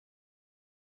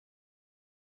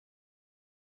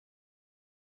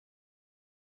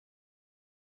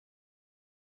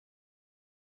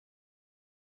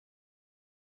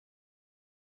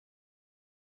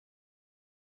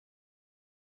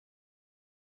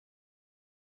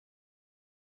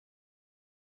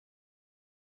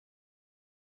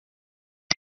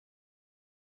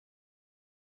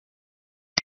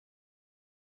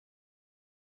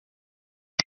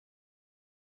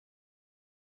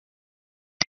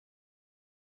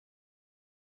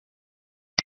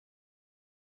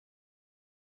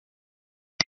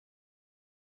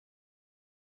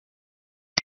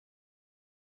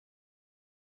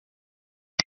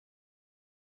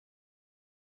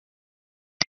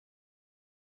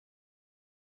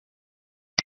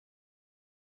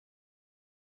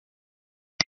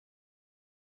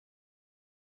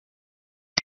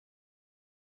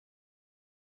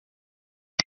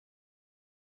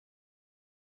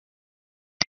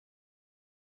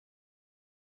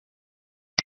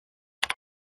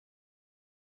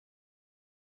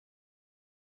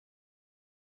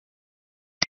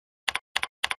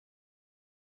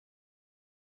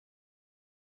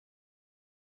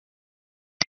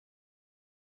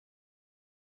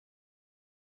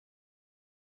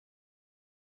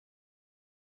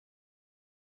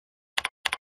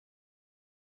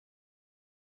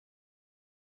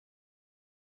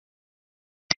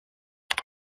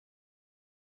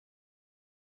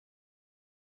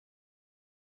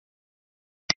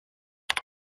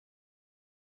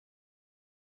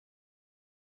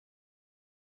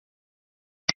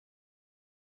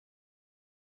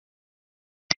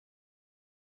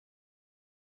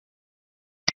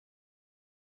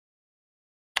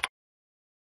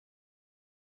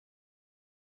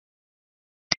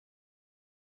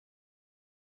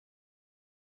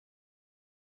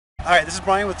Alright, this is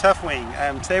Brian with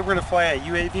TuffWing. Today we're going to fly a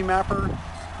UAV mapper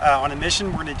on a mission.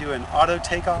 We're going to do an auto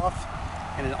takeoff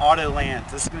and an auto land.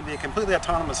 This is going to be a completely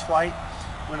autonomous flight.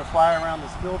 We're going to fly around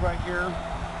this field right here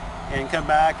and come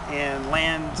back and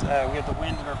land. We have the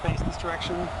wind in our face this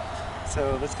direction,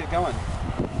 so let's get going.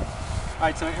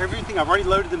 Alright, so everything, I've already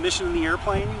loaded the mission in the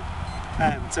airplane.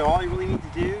 So all I really need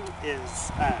to do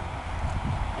is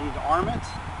I need to arm it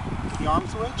with the arm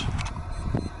switch.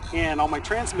 And on my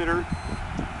transmitter,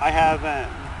 I have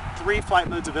 3 flight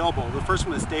modes available. The first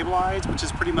one is stabilized, which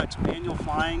is pretty much manual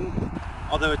flying,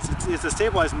 although it's a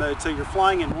stabilized mode, so you're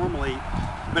flying it normally,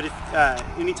 but if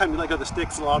anytime you let go of the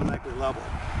sticks, it'll automatically level.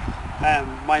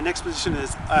 My next position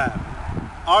is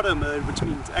auto mode, which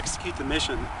means execute the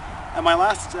mission. And my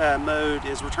last mode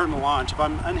is return to launch. If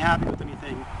I'm unhappy with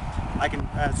anything, I can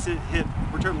hit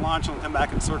return to launch and it'll come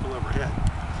back and circle overhead.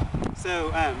 So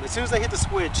as soon as I hit the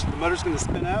switch, the motor's going to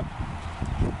spin up,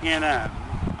 and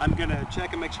I'm going to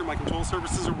check and make sure my control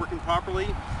surfaces are working properly.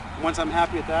 Once I'm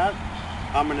happy with that,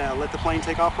 I'm going to let the plane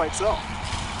take off by itself.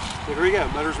 So here we go,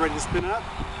 motor's ready to spin up.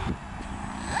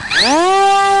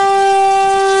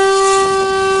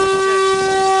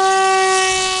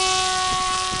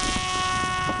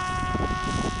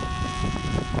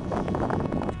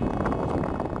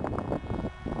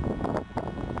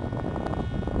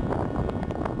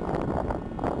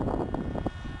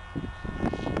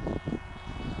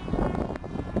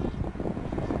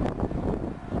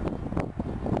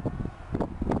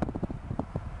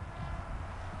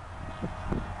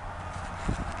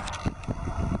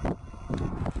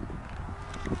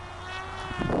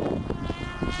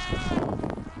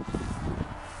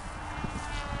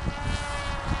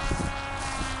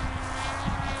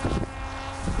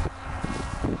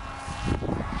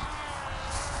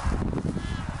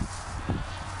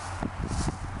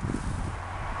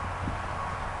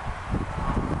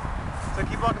 So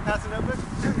keep walking past the notebook.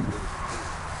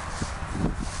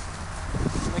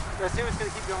 I assume it's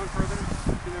going to keep going further.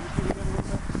 You can never see it again a little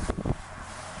bit.